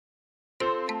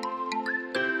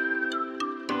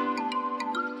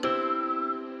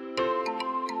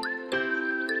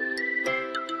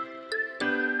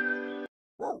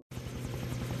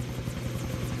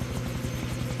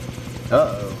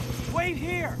Uh-oh. Wait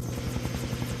here!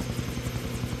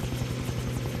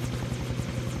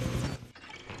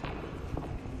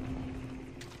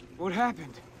 What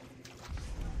happened?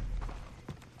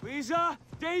 Lisa?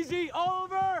 Daisy,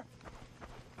 over!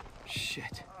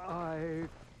 Shit. I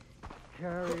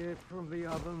carry it from the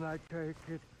oven, I take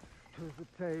it to the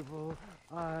table,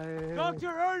 Dr.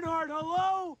 Earnhardt,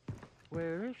 hello?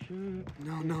 Where is she?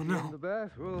 No. In the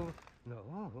bathroom.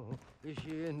 No. Is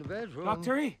she in the bedroom?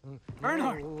 Dr. E.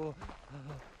 Earnhardt. No.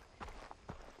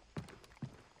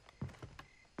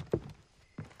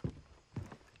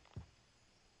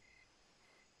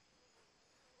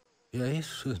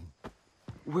 Jason.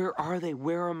 Where are they?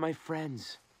 Where are my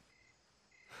friends?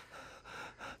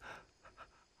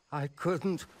 I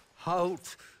couldn't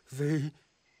halt the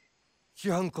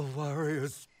jungle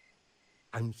warriors.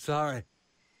 I'm sorry.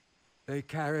 They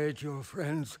carried your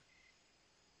friends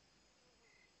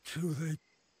to the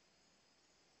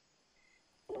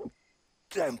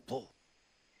temple.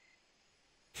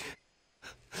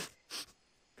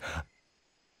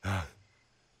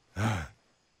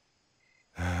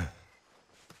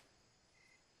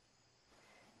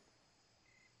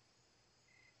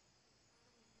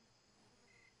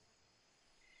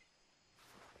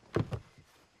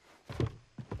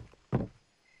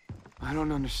 I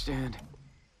don't understand.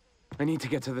 I need to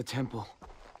get to the temple.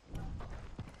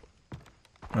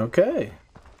 Okay.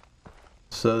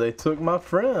 So they took my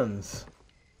friends.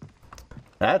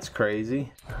 That's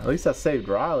crazy. At least I saved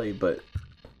Riley, but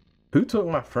who took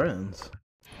my friends?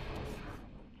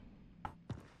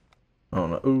 I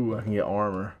don't know. Ooh, I can get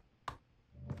armor.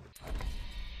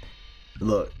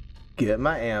 Look, get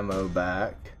my ammo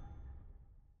back.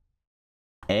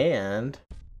 And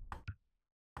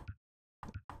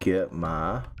get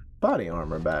my body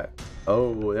armor back.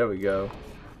 Oh, there we go.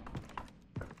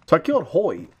 So I killed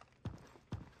Hoyt.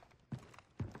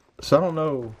 So I don't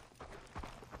know.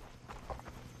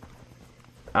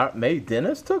 Maybe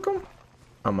Dennis took him?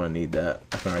 I'm gonna need that.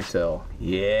 I can already tell.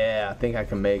 Yeah, I think I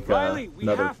can make Riley, we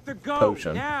another have to go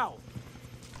potion. now.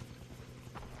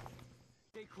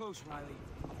 Stay close, Riley.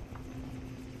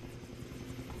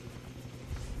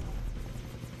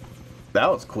 That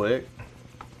was quick.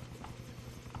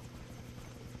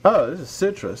 Oh, this is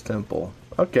Citrus Temple.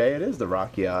 Okay, it is the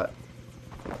Rock Yacht.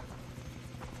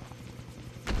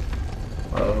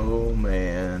 Oh,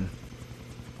 man.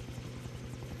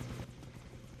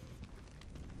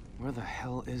 Where the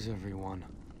hell is everyone?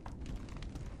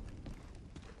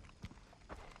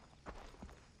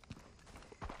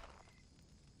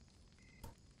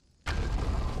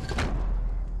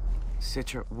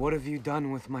 Citra, what have you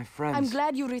done with my friends? I'm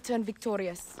glad you returned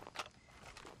victorious.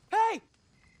 Hey!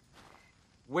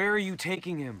 Where are you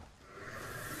taking him?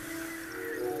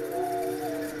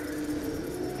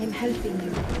 I'm helping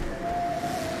you.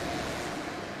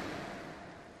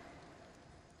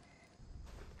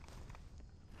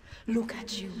 Look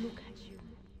at you.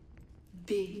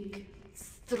 Big,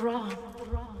 strong,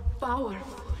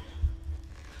 powerful.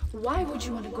 Why would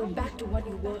you want to go back to what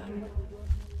you were?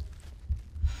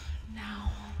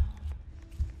 Now,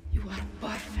 you are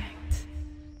perfect.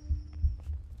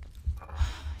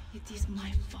 It is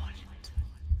my fault.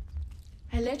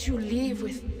 I let you live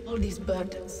with all these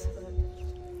burdens.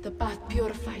 The bath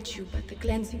purified you, but the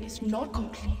cleansing is not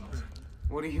complete.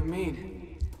 What do you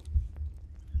mean?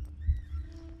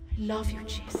 I love you,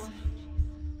 Jason.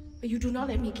 But you do not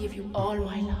let me give you all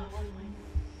my love.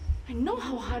 I know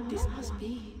how hard this must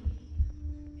be.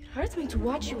 It hurts me to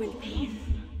watch you in pain.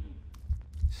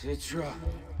 Citra.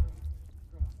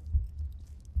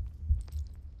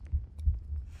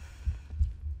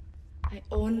 I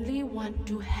only want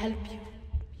to help you.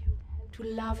 To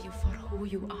love you for who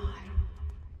you are.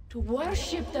 To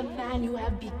worship the man you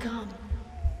have become.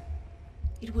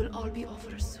 It will all be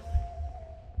over soon.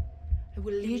 I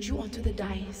will lead you onto the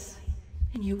dais,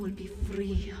 and you will be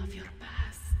free of your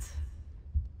past.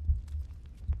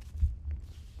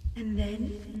 And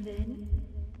then,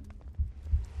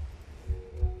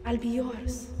 I'll be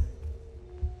yours.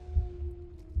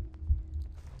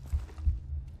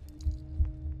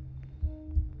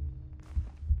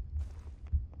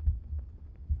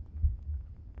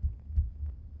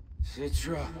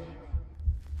 Citra.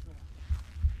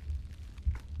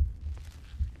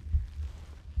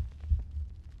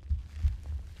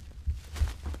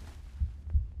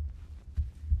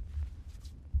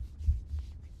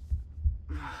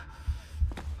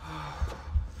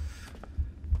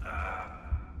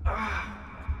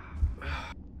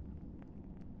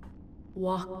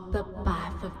 Walk the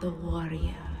path of the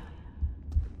warrior.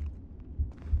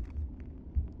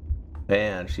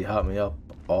 Man, she hopped me up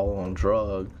all on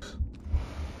drugs.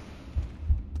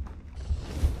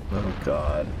 Oh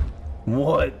god.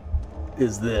 What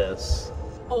is this?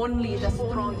 Only the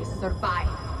strongest survive.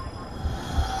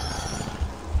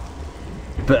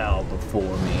 Bow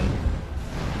before me.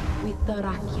 With the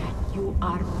Rakyat, you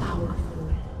are powerful.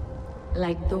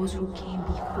 Like those who came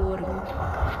before you.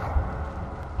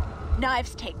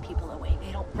 Knives take people away,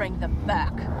 they don't bring them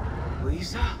back.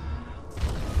 Lisa?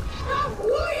 Strong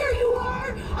warrior you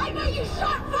are! I know you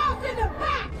shot Vaas in the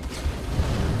back!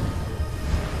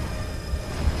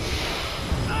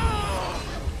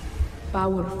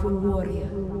 Powerful warrior,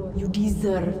 you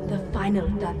deserve the final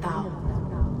tatao.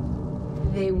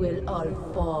 They will all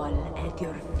fall at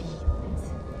your feet.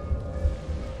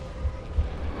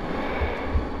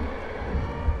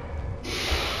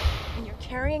 And you're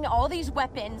carrying all these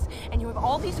weapons, and you have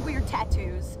all these weird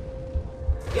tattoos.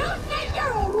 You think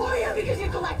you're a warrior because you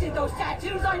collected those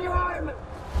tattoos on your arm?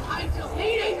 I'm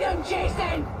deleting them,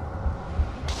 Jason!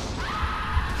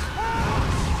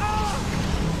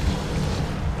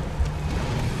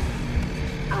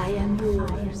 I am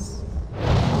yours.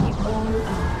 We all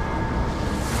are.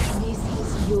 This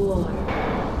is your.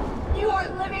 You are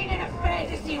living in a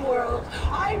fantasy world.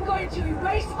 I'm going to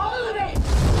erase all of it!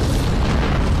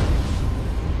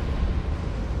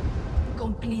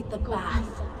 Complete the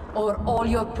path, or all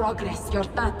your progress, your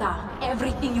tata,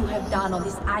 everything you have done on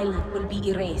this island will be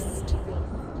erased.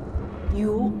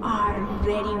 You are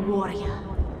ready, warrior.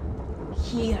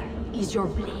 Here is your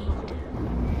blade.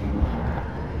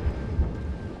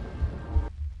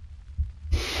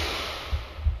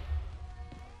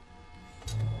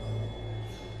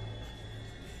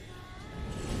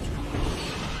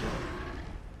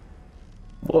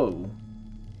 Whoa.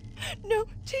 No,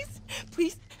 Jason,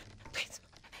 please, please,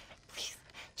 please,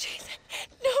 Jason,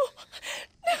 no,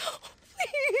 no,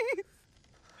 please.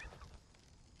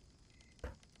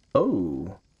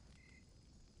 Oh.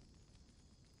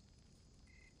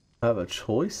 I have a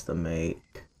choice to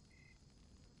make.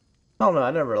 I don't know,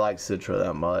 I never liked Citra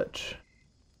that much.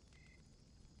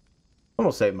 I'm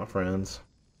gonna save my friends.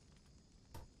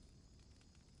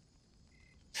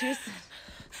 Jason,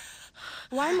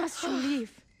 why must you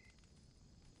leave?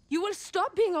 You will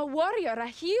stop being a warrior, a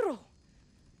hero.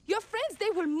 Your friends, they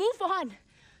will move on.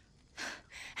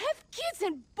 Have kids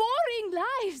and boring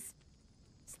lives.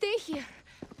 Stay here.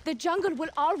 The jungle will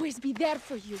always be there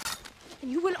for you. And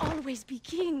you will always be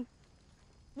king.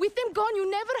 With them gone,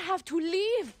 you never have to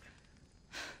leave.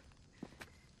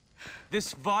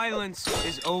 This violence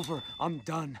is over. I'm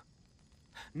done.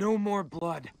 No more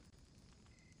blood.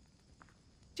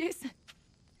 Jason,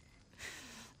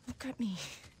 look at me.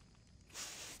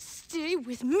 Stay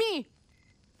with me.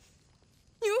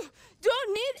 You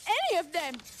don't need any of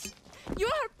them. You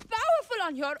are powerful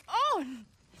on your own.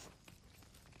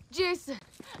 Jason,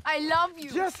 I love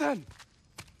you. Jason!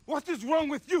 What is wrong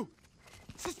with you?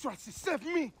 Sister, she saved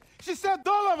me. She saved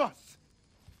all of us.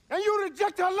 And you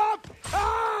reject her love?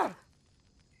 Ah!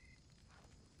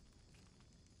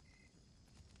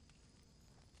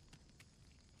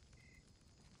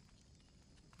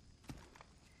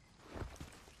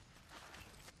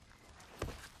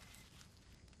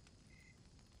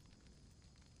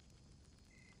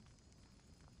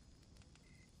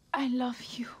 I love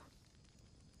you.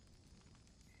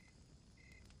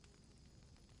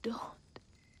 Don't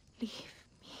leave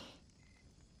me.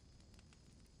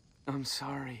 I'm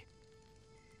sorry.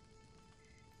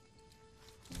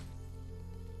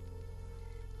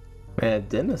 Man,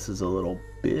 Dennis is a little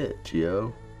bitch,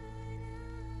 yo.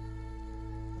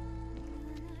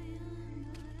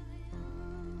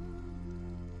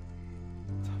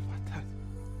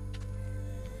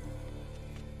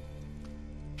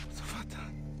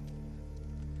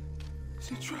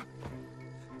 Citra.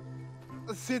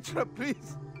 Citra,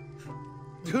 please.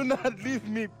 Do not leave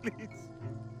me, please.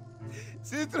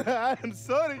 Citra, I am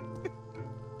sorry.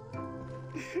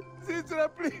 Citra,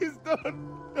 please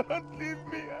don't leave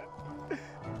me.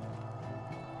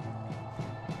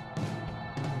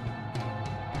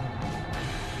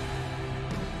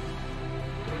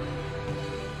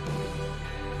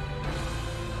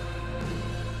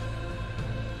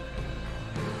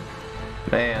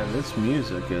 Man, this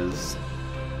music is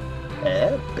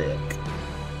epic.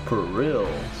 For reals.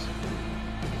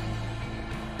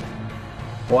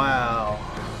 Wow.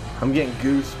 I'm getting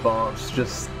goosebumps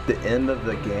just the end of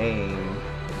the game.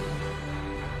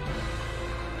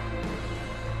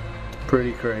 It's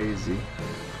pretty crazy.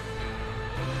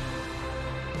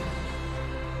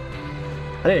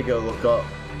 I need to go look up.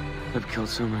 I've killed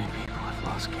so many people, I've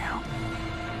lost count.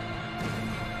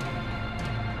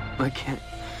 I can't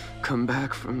come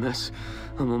back from this.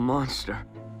 I'm a monster.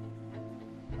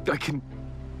 I can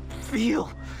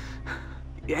feel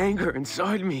the anger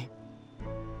inside me.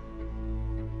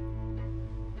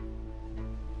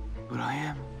 But I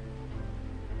am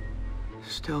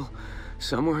still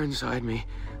somewhere inside me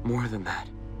more than that.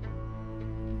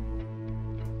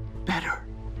 Better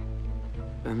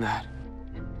than that.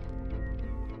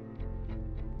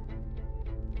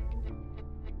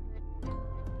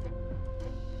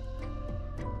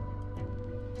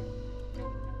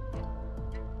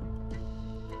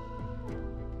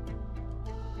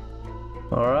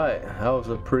 Alright, that was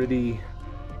a pretty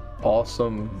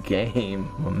awesome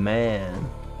game, man.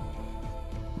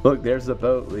 Look, there's the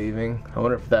boat leaving. I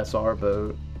wonder if that's our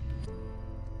boat.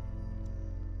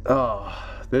 Oh,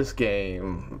 this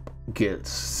game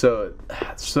gets so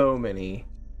many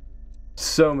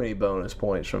bonus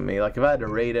points from me. Like if I had to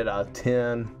rate it out of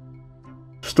 10,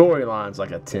 storyline's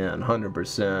like a 10,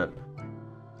 100%.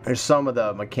 There's some of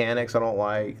the mechanics I don't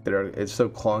like. It's so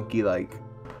clunky, like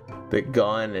the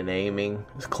gun and aiming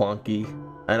is clunky.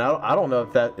 And I don't know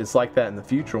if it's like that in the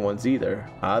future ones either.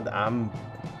 I'm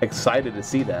excited to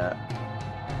see that.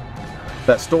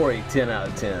 That story, 10 out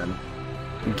of 10.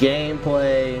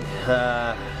 Gameplay,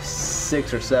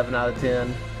 6 or 7 out of 10.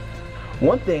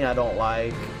 One thing I don't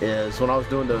like is when I was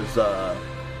doing those, I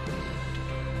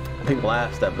think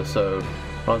last episode,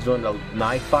 when I was doing the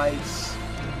knife fights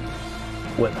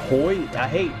with Hoyt, I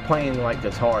hate playing like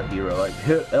this hard hero, like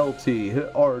hit LT,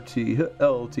 hit RT, hit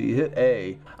LT, hit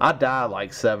A. I died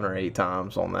like 7 or 8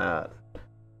 times on that.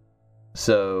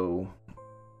 So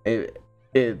it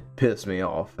pissed me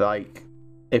off. Like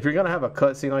if you're gonna have a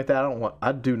cutscene like that,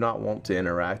 I do not want to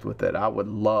interact with it. I would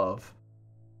love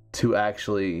to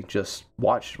actually just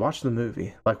watch the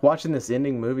movie. Like watching this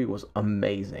ending movie was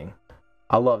amazing.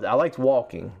 I loved it. I liked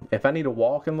walking. If I need to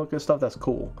walk and look at stuff, that's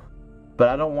cool. But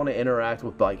I don't want to interact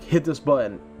with like, hit this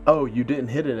button. Oh, you didn't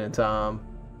hit it in time.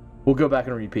 We'll go back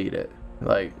and repeat it.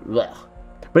 Like, bleh.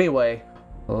 But anyway,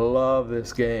 love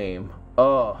this game.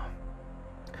 Oh,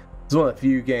 it's one of the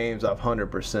few games I've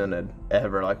 100%ed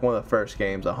ever. Like one of the first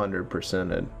games I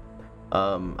 100%ed.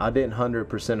 I didn't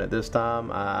 100% it this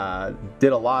time. I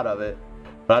did a lot of it,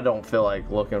 but I don't feel like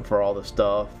looking for all the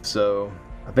stuff. So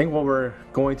I think what we're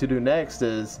going to do next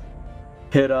is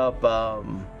hit up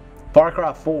Far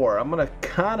Cry 4. I'm going to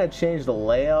kind of change the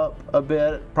layout a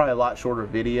bit. Probably a lot shorter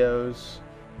videos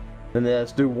than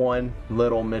this. Do one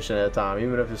little mission at a time.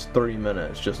 Even if it's 3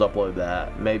 minutes, just upload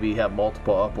that. Maybe have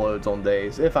multiple uploads on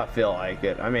days if I feel like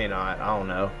it. I may not. I don't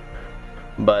know.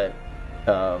 But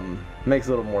makes a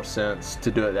little more sense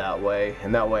to do it that way.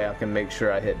 And that way I can make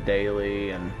sure I hit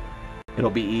daily. And it'll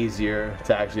be easier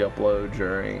to actually upload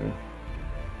during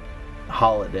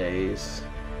holidays.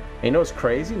 And you know what's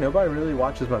crazy? Nobody really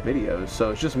watches my videos, so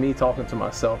it's just me talking to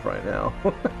myself right now.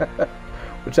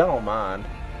 Which I don't mind.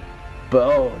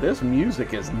 But oh, this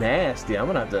music is nasty. I'm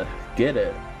gonna have to get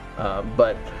it.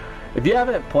 But if you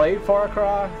haven't played Far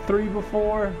Cry 3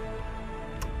 before,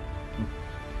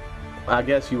 I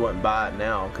guess you wouldn't buy it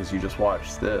now because you just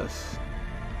watched this.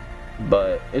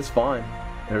 But it's fun.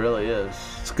 It really is.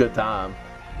 It's a good time.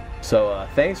 So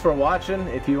thanks for watching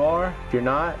if you are. If you're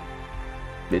not,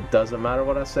 it doesn't matter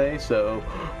what I say, so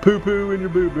poo-poo in your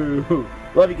boo-boo.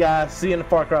 Love you guys. See you in the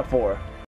Far Cry 4.